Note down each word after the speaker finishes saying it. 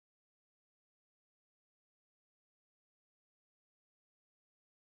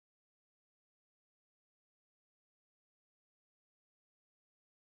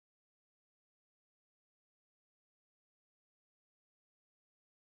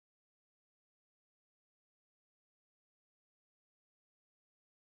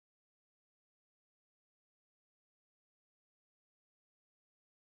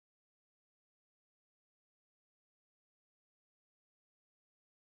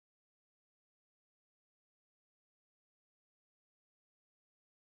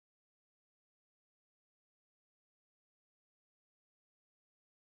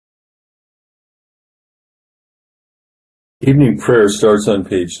Evening prayer starts on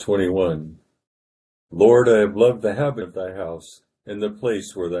page 21. Lord, I have loved the habit of thy house, and the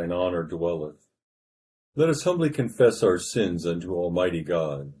place where thine honor dwelleth. Let us humbly confess our sins unto Almighty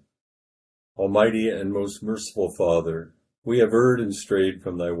God. Almighty and most merciful Father, we have erred and strayed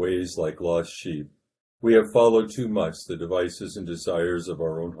from thy ways like lost sheep. We have followed too much the devices and desires of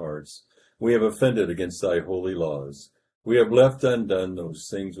our own hearts. We have offended against thy holy laws. We have left undone those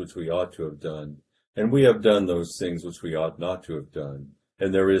things which we ought to have done, and we have done those things which we ought not to have done,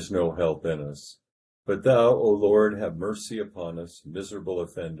 and there is no help in us. But thou, O Lord, have mercy upon us, miserable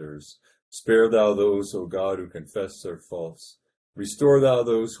offenders. Spare thou those, O God, who confess their faults. Restore thou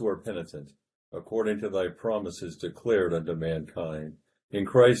those who are penitent, according to thy promises declared unto mankind, in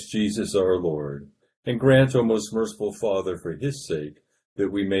Christ Jesus our Lord. And grant, O most merciful Father, for his sake,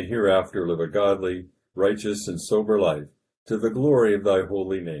 that we may hereafter live a godly, righteous, and sober life, to the glory of thy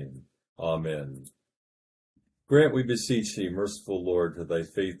holy name. Amen. Grant, we beseech thee, merciful Lord, to thy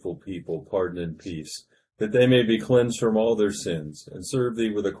faithful people pardon and peace, that they may be cleansed from all their sins, and serve thee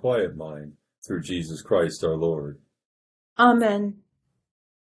with a quiet mind, through Jesus Christ our Lord. Amen.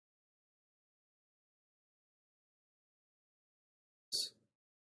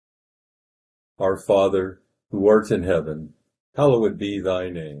 Our Father, who art in heaven, hallowed be thy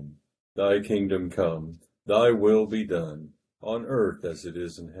name. Thy kingdom come, thy will be done, on earth as it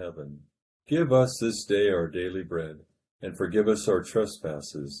is in heaven. Give us this day our daily bread, and forgive us our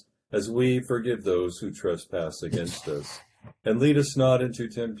trespasses, as we forgive those who trespass against us. And lead us not into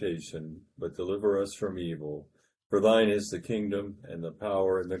temptation, but deliver us from evil. For thine is the kingdom, and the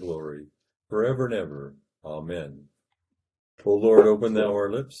power, and the glory, forever and ever. Amen. O Lord, open thou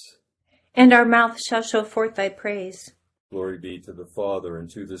our lips, and our mouth shall show forth thy praise. Glory be to the Father, and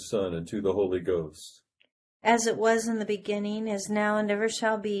to the Son, and to the Holy Ghost. As it was in the beginning, is now, and ever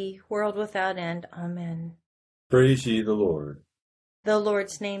shall be, world without end. Amen. Praise ye the Lord. The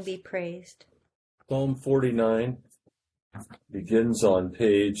Lord's name be praised. Psalm 49 begins on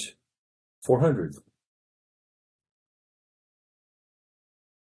page 400.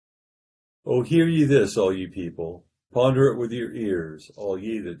 O hear ye this, all ye people. Ponder it with your ears, all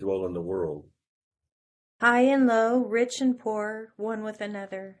ye that dwell in the world. High and low, rich and poor, one with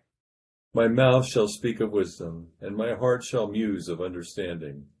another. My mouth shall speak of wisdom, and my heart shall muse of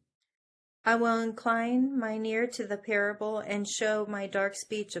understanding. I will incline mine ear to the parable, and show my dark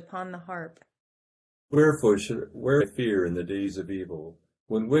speech upon the harp. Wherefore should I fear in the days of evil,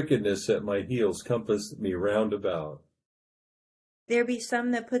 when wickedness at my heels compassed me round about? There be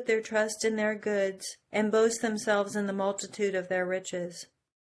some that put their trust in their goods, and boast themselves in the multitude of their riches.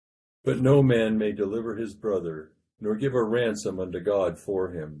 But no man may deliver his brother, nor give a ransom unto God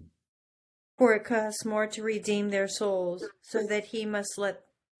for him. For it costs more to redeem their souls, so that he must let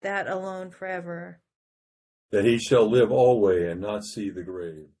that alone forever. That he shall live alway and not see the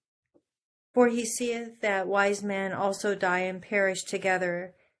grave. For he seeth that wise men also die and perish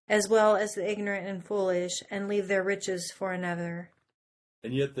together, as well as the ignorant and foolish, and leave their riches for another.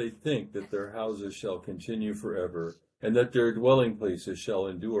 And yet they think that their houses shall continue forever, and that their dwelling places shall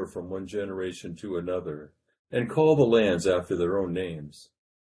endure from one generation to another, and call the lands after their own names.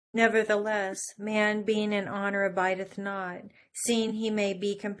 Nevertheless, man being in honor abideth not, seeing he may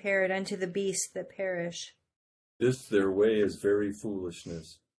be compared unto the beasts that perish. This their way is very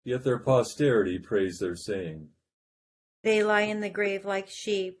foolishness, yet their posterity praise their saying. They lie in the grave like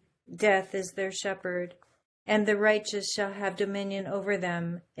sheep, death is their shepherd, and the righteous shall have dominion over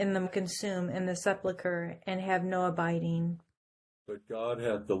them, in them consume in the sepulchre, and have no abiding. But God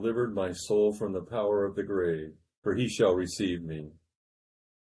hath delivered my soul from the power of the grave, for he shall receive me.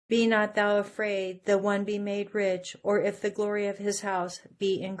 Be not thou afraid, though one be made rich, or if the glory of his house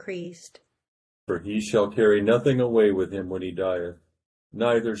be increased. For he shall carry nothing away with him when he dieth,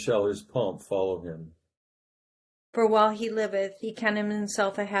 neither shall his pomp follow him. For while he liveth, he counteth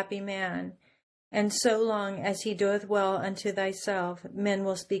himself a happy man, and so long as he doeth well unto thyself, men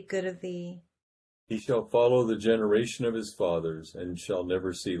will speak good of thee. He shall follow the generation of his fathers, and shall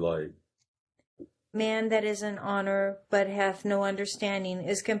never see light. Man that is in honor, but hath no understanding,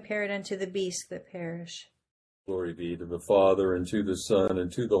 is compared unto the beasts that perish. Glory be to the Father, and to the Son, and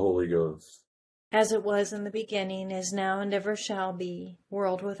to the Holy Ghost. As it was in the beginning, is now, and ever shall be,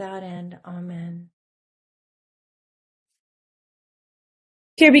 world without end. Amen.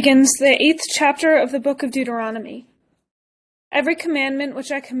 Here begins the 8th chapter of the book of Deuteronomy. Every commandment which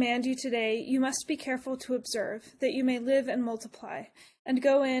I command you today, you must be careful to observe, that you may live and multiply, and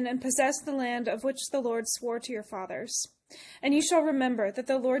go in and possess the land of which the Lord swore to your fathers. And you shall remember that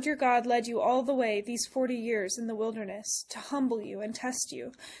the Lord your God led you all the way these 40 years in the wilderness, to humble you and test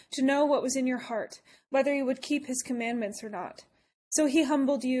you, to know what was in your heart, whether you would keep his commandments or not. So he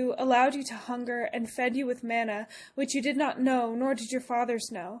humbled you, allowed you to hunger, and fed you with manna, which you did not know, nor did your fathers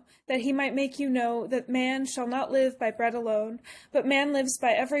know, that he might make you know that man shall not live by bread alone, but man lives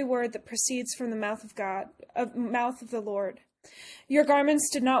by every word that proceeds from the mouth of God, mouth of the Lord. Your garments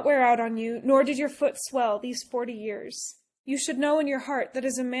did not wear out on you, nor did your foot swell these 40 years. You should know in your heart that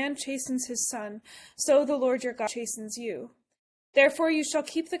as a man chastens his son, so the Lord your God chastens you. Therefore you shall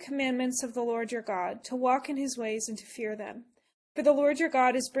keep the commandments of the Lord your God, to walk in his ways and to fear them. For the Lord your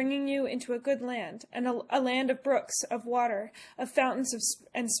God is bringing you into a good land, and a land of brooks, of water, of fountains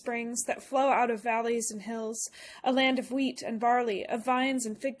and springs that flow out of valleys and hills, a land of wheat and barley, of vines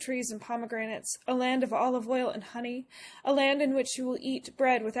and fig trees and pomegranates, a land of olive oil and honey, a land in which you will eat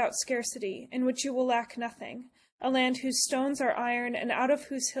bread without scarcity, in which you will lack nothing, a land whose stones are iron, and out of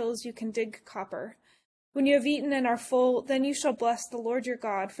whose hills you can dig copper. When you have eaten and are full, then you shall bless the Lord your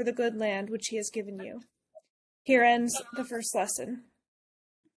God for the good land which he has given you. Here ends the first lesson.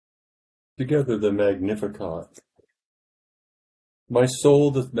 Together the Magnificat. My soul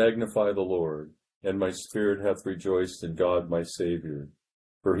doth magnify the Lord, and my spirit hath rejoiced in God my Saviour.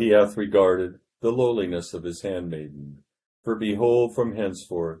 For he hath regarded the lowliness of his handmaiden. For behold, from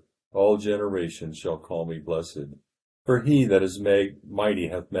henceforth all generations shall call me blessed. For he that is mighty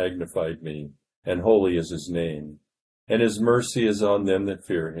hath magnified me, and holy is his name. And his mercy is on them that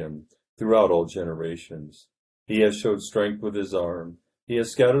fear him, throughout all generations. He has showed strength with his arm. He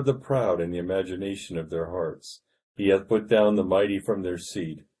has scattered the proud in the imagination of their hearts. He hath put down the mighty from their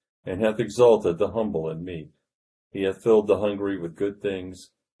seat, and hath exalted the humble and meek. He hath filled the hungry with good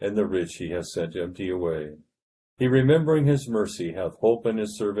things, and the rich he hath sent empty away. He, remembering his mercy, hath hope in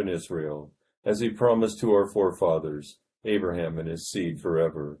his servant Israel, as he promised to our forefathers, Abraham and his seed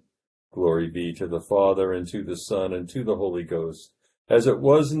forever. Glory be to the Father, and to the Son, and to the Holy Ghost, as it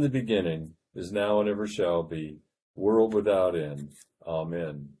was in the beginning, is now, and ever shall be, world without end.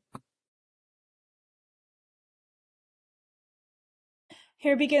 Amen.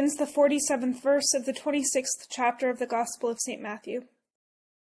 Here begins the 47th verse of the 26th chapter of the Gospel of St. Matthew.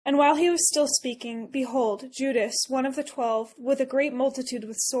 And while he was still speaking, behold, Judas, one of the 12, with a great multitude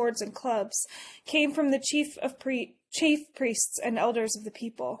with swords and clubs, came from the chief priests and elders of the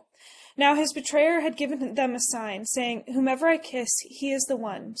people. Now his betrayer had given them a sign, saying, Whomever I kiss, he is the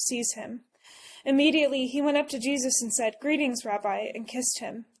one, seize him. Immediately he went up to Jesus and said, Greetings, Rabbi, and kissed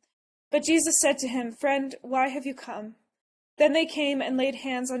him. But Jesus said to him, Friend, why have you come? Then they came and laid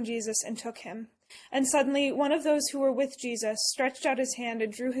hands on Jesus and took him. And suddenly one of those who were with Jesus stretched out his hand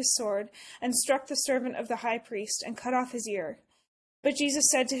and drew his sword, and struck the servant of the high priest, and cut off his ear. But Jesus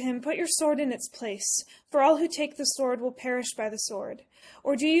said to him, Put your sword in its place, for all who take the sword will perish by the sword.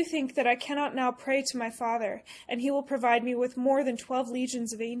 Or do you think that I cannot now pray to my Father, and he will provide me with more than 12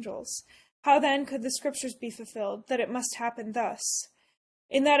 legions of angels? How then could the scriptures be fulfilled, that it must happen thus?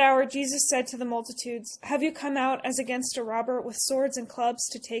 In that hour Jesus said to the multitudes, Have you come out as against a robber with swords and clubs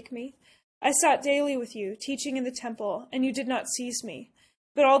to take me? I sat daily with you, teaching in the temple, and you did not seize me.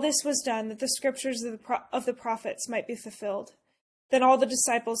 But all this was done, that the scriptures of the prophets might be fulfilled. Then all the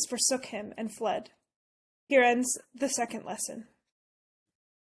disciples forsook him and fled. Here ends the second lesson.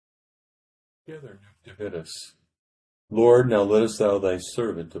 Together, Divitus. Lord, now lettest thou thy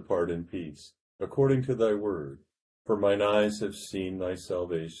servant depart in peace, according to thy word. For mine eyes have seen thy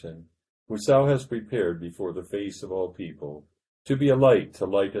salvation, which thou hast prepared before the face of all people, to be a light to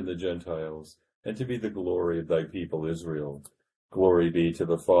lighten the Gentiles, and to be the glory of thy people Israel. Glory be to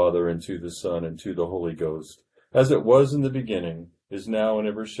the Father, and to the Son, and to the Holy Ghost, as it was in the beginning, is now, and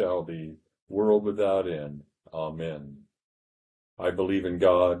ever shall be, world without end. Amen. I believe in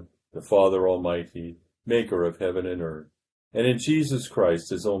God, the Father Almighty, maker of heaven and earth, and in Jesus Christ,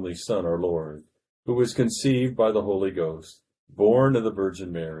 his only Son, our Lord, who was conceived by the Holy Ghost, born of the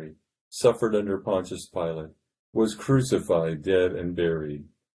Virgin Mary, suffered under Pontius Pilate, was crucified, dead, and buried.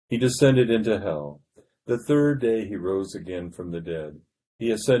 He descended into hell. The third day he rose again from the dead.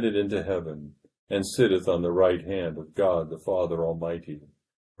 He ascended into heaven, and sitteth on the right hand of God the Father Almighty.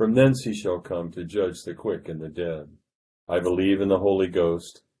 From thence he shall come to judge the quick and the dead. I believe in the Holy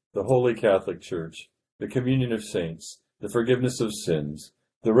Ghost, the Holy Catholic Church, the communion of saints, the forgiveness of sins,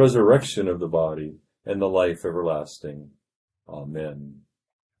 the resurrection of the body, and the life everlasting. Amen.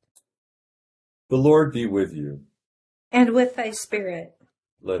 The Lord be with you. And with thy spirit.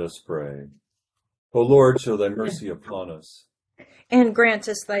 Let us pray. O Lord, show thy mercy upon us. And grant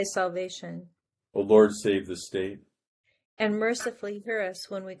us thy salvation. O Lord, save the state. And mercifully hear us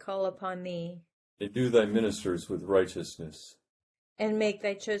when we call upon thee. Endue thy ministers with righteousness. and make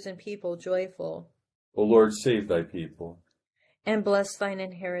thy chosen people joyful, O Lord, save thy people. and bless thine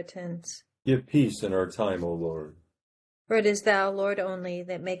inheritance. Give peace in our time, O Lord. For it is thou, Lord, only,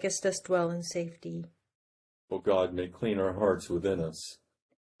 that makest us dwell in safety. O God, make clean our hearts within us.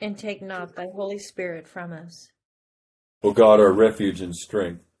 And take not thy Holy Spirit from us. O God, our refuge and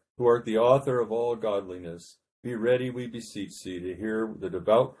strength, who art the author of all godliness, be ready, we beseech thee, to hear the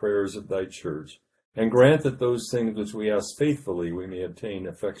devout prayers of thy church, and grant that those things which we ask faithfully we may obtain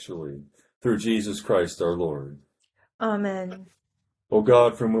effectually, through Jesus Christ our Lord. Amen. O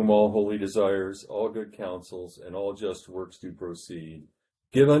God, from whom all holy desires, all good counsels, and all just works do proceed,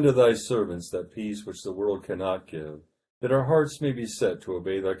 give unto thy servants that peace which the world cannot give, that our hearts may be set to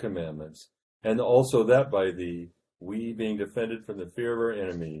obey thy commandments, and also that by thee, we, being defended from the fear of our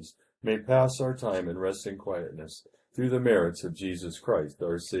enemies, may pass our time in rest and quietness, through the merits of Jesus Christ,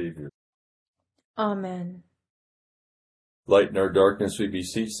 our Savior. Amen. Lighten our darkness, we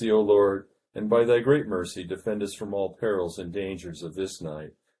beseech thee, O Lord, and by thy great mercy defend us from all perils and dangers of this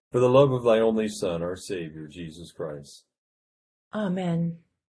night, for the love of thy only Son, our Savior, Jesus Christ. Amen.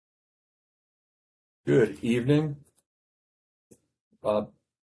 Good evening. I'm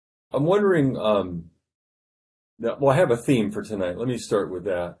wondering, I have a theme for tonight. Let me start with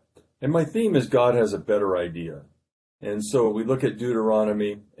that. And my theme is God has a better idea. And so we look at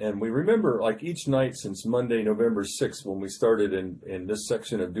Deuteronomy, and we remember, like each night since Monday, November 6th, when we started in this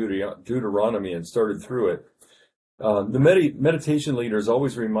section of Deuteronomy and started through it, the meditation leaders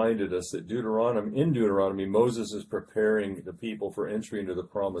always reminded us that in Deuteronomy, Moses is preparing the people for entry into the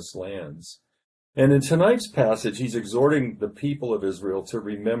promised lands. And in tonight's passage, he's exhorting the people of Israel to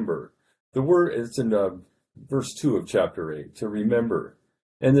remember. The word, it's in verse 2 of chapter 8, to remember.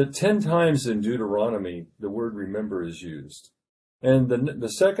 And the 10 times in Deuteronomy, the word remember is used. And the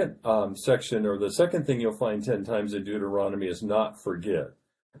second section, or the second thing you'll find 10 times in Deuteronomy is not forget.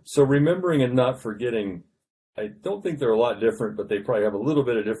 So remembering and not forgetting, I don't think they're a lot different, but they probably have a little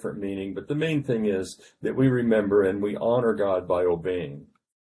bit of different meaning. But the main thing is that we remember and we honor God by obeying.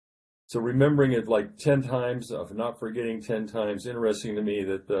 So remembering it like 10 times, of not forgetting 10 times. Interesting to me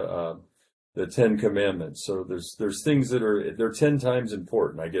that the 10 commandments. So there's things they're 10 times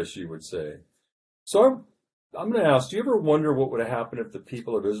important, I guess you would say. So I'm going to ask, do you ever wonder what would have happened if the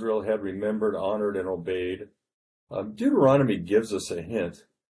people of Israel had remembered, honored, and obeyed? Deuteronomy gives us a hint.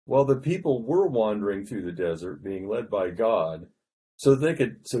 While the people were wandering through the desert, being led by God, so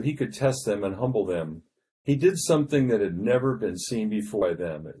he could test them and humble them, he did something that had never been seen before by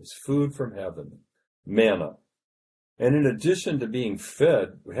them. It was food from heaven, manna. And in addition to being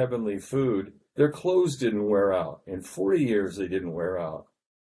fed heavenly food, their clothes didn't wear out. In 40 years, they didn't wear out.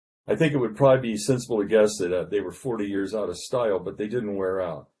 I think it would probably be sensible to guess that they were 40 years out of style, but they didn't wear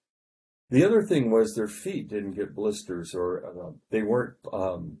out. The other thing was their feet didn't get blisters, or they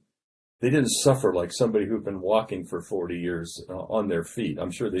didn't suffer like somebody who'd been walking for 40 years on their feet.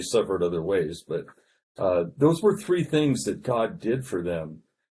 I'm sure they suffered other ways, but those were 3 things that God did for them.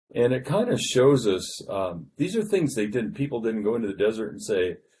 And it kind of shows us, these are things people didn't go into the desert and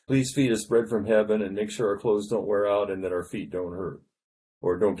say, please feed us bread from heaven and make sure our clothes don't wear out and that our feet don't hurt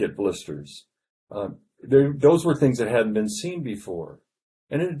or don't get blisters. Those were things that hadn't been seen before.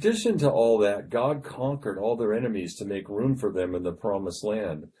 And in addition to all that, God conquered all their enemies to make room for them in the promised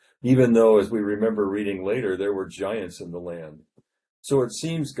land, even though, as we remember reading later, there were giants in the land. So it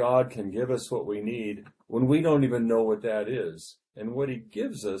seems God can give us what we need when we don't even know what that is. And what he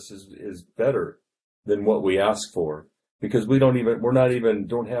gives us is better than what we ask for, because we don't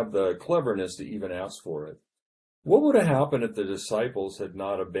have the cleverness to even ask for it. What would have happened if the disciples had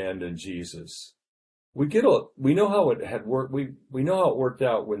not abandoned Jesus? We know how it had worked. We know how it worked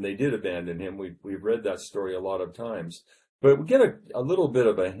out when they did abandon him. We've read that story a lot of times, but we get a little bit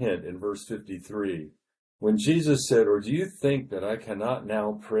of a hint in verse 53. When Jesus said, or do you think that I cannot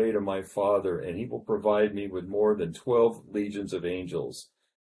now pray to my Father and he will provide me with more than 12 legions of angels?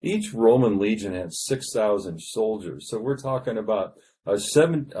 Each Roman legion had 6,000 soldiers. So we're talking about a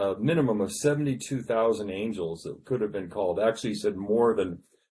minimum of 72,000 angels that could have been called. Actually, he said more than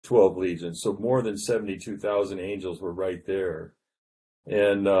 12 legions. So more than 72,000 angels were right there.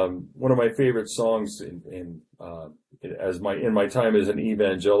 And one of my favorite songs in my time as an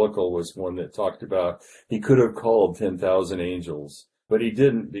evangelical was one that talked about he could have called 10,000 angels, but he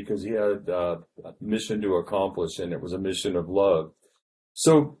didn't, because he had a mission to accomplish, and it was a mission of love.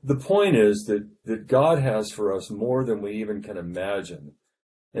 So the point is that God has for us more than we even can imagine.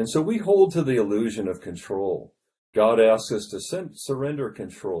 And so we hold to the illusion of control. God asks us to surrender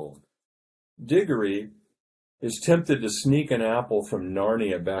control. Diggory is tempted to sneak an apple from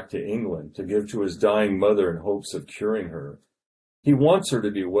Narnia back to England to give to his dying mother in hopes of curing her. He wants her to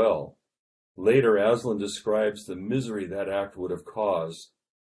be well. Later, Aslan describes the misery that act would have caused,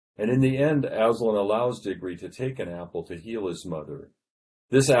 and in the end, Aslan allows Diggory to take an apple to heal his mother.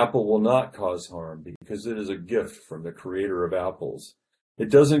 This apple will not cause harm because it is a gift from the creator of apples. It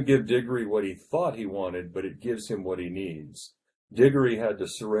doesn't give Diggory what he thought he wanted, but it gives him what he needs. Diggory had to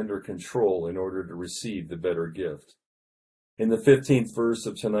surrender control in order to receive the better gift. In the 15th verse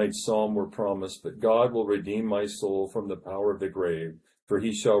of tonight's psalm we're promised, "But God will redeem my soul from the power of the grave, for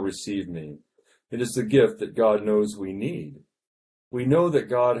he shall receive me." It is the gift that God knows we need. We know that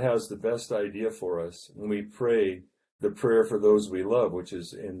God has the best idea for us when we pray the prayer for those we love, which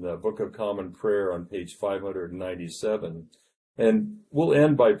is in the Book of Common Prayer on page 597. And we'll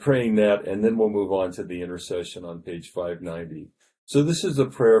end by praying that, and then we'll move on to the intercession on page 590. So this is a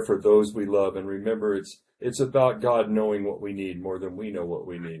prayer for those we love, and remember, it's about God knowing what we need more than we know what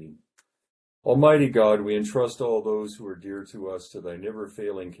we need. Almighty God, we entrust all those who are dear to us to thy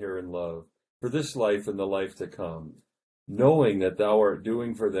never-failing care and love for this life and the life to come, knowing that thou art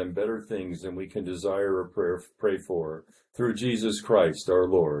doing for them better things than we can desire or pray for, through Jesus Christ our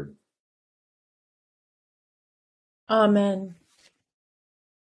Lord. Amen.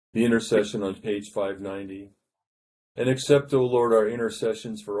 The intercession on page 590. And accept, O Lord, our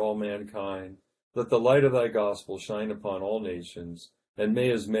intercessions for all mankind. Let the light of thy gospel shine upon all nations, and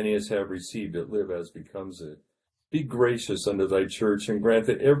may as many as have received it live as becomes it. Be gracious unto thy church, and grant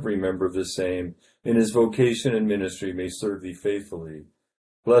that every member of the same, in his vocation and ministry, may serve thee faithfully.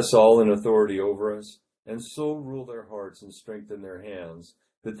 Bless all in authority over us, and so rule their hearts and strengthen their hands,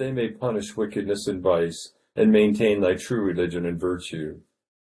 that they may punish wickedness and vice, and maintain thy true religion and virtue.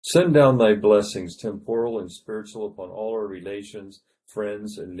 Send down thy blessings, temporal and spiritual, upon all our relations,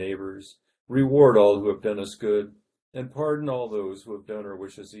 friends, and neighbors. Reward all who have done us good, and pardon all those who have done or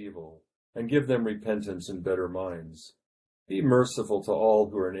wish us evil, and give them repentance and better minds. Be merciful to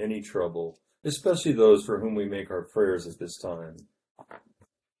all who are in any trouble, especially those for whom we make our prayers at this time.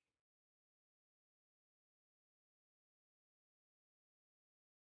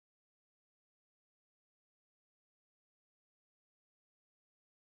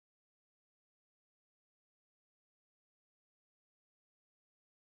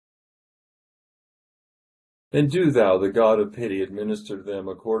 And do thou, the God of pity, administer to them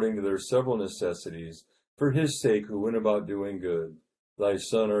according to their several necessities, for his sake who went about doing good, thy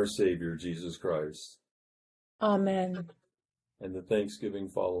Son, our Savior, Jesus Christ. Amen. And the thanksgiving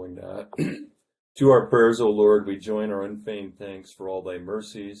following that. To our prayers, O Lord, we join our unfeigned thanks for all thy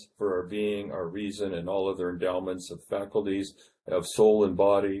mercies, for our being, our reason, and all other endowments of faculties of soul and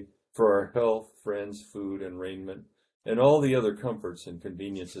body, for our health, friends, food, and raiment, and all the other comforts and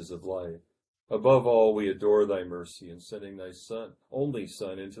conveniences of life. Above all, we adore thy mercy in sending thy Son, only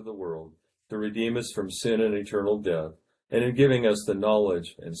Son, into the world to redeem us from sin and eternal death, and in giving us the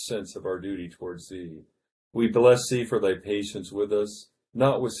knowledge and sense of our duty towards thee. We bless thee for thy patience with us,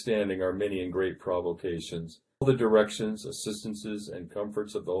 notwithstanding our many and great provocations, all the directions, assistances, and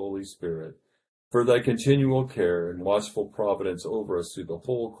comforts of the Holy Spirit, for thy continual care and watchful providence over us through the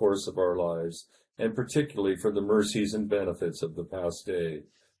whole course of our lives, and particularly for the mercies and benefits of the past day.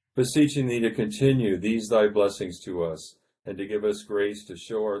 Beseeching thee to continue these thy blessings to us, and to give us grace to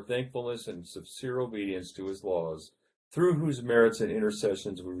show our thankfulness and sincere obedience to his laws, through whose merits and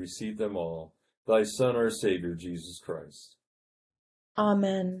intercessions we receive them all, thy Son, our Savior, Jesus Christ.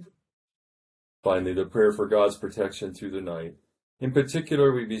 Amen. Finally, the prayer for God's protection through the night. In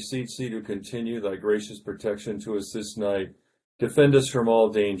particular, we beseech thee to continue thy gracious protection to us this night, defend us from all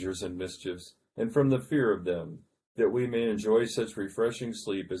dangers and mischiefs, and from the fear of them, that we may enjoy such refreshing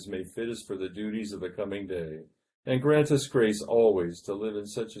sleep as may fit us for the duties of the coming day, and grant us grace always to live in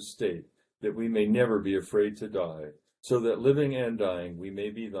such a state that we may never be afraid to die, so that living and dying we may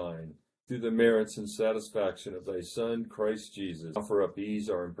be thine, through the merits and satisfaction of thy Son, Christ Jesus. Offer up these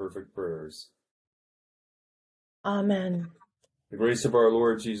our imperfect prayers. Amen. The grace of our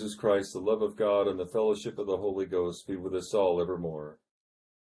Lord Jesus Christ, the love of God, and the fellowship of the Holy Ghost be with us all evermore.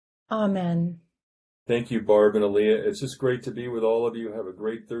 Amen. Thank you, Barb and Aaliyah. It's just great to be with all of you. Have a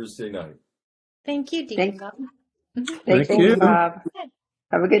great Thursday night. Thank you, Deacon Bob. Thank you, Bob.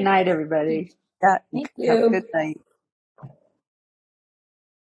 Have a good night, everybody. Yeah, thank Have a you. good night.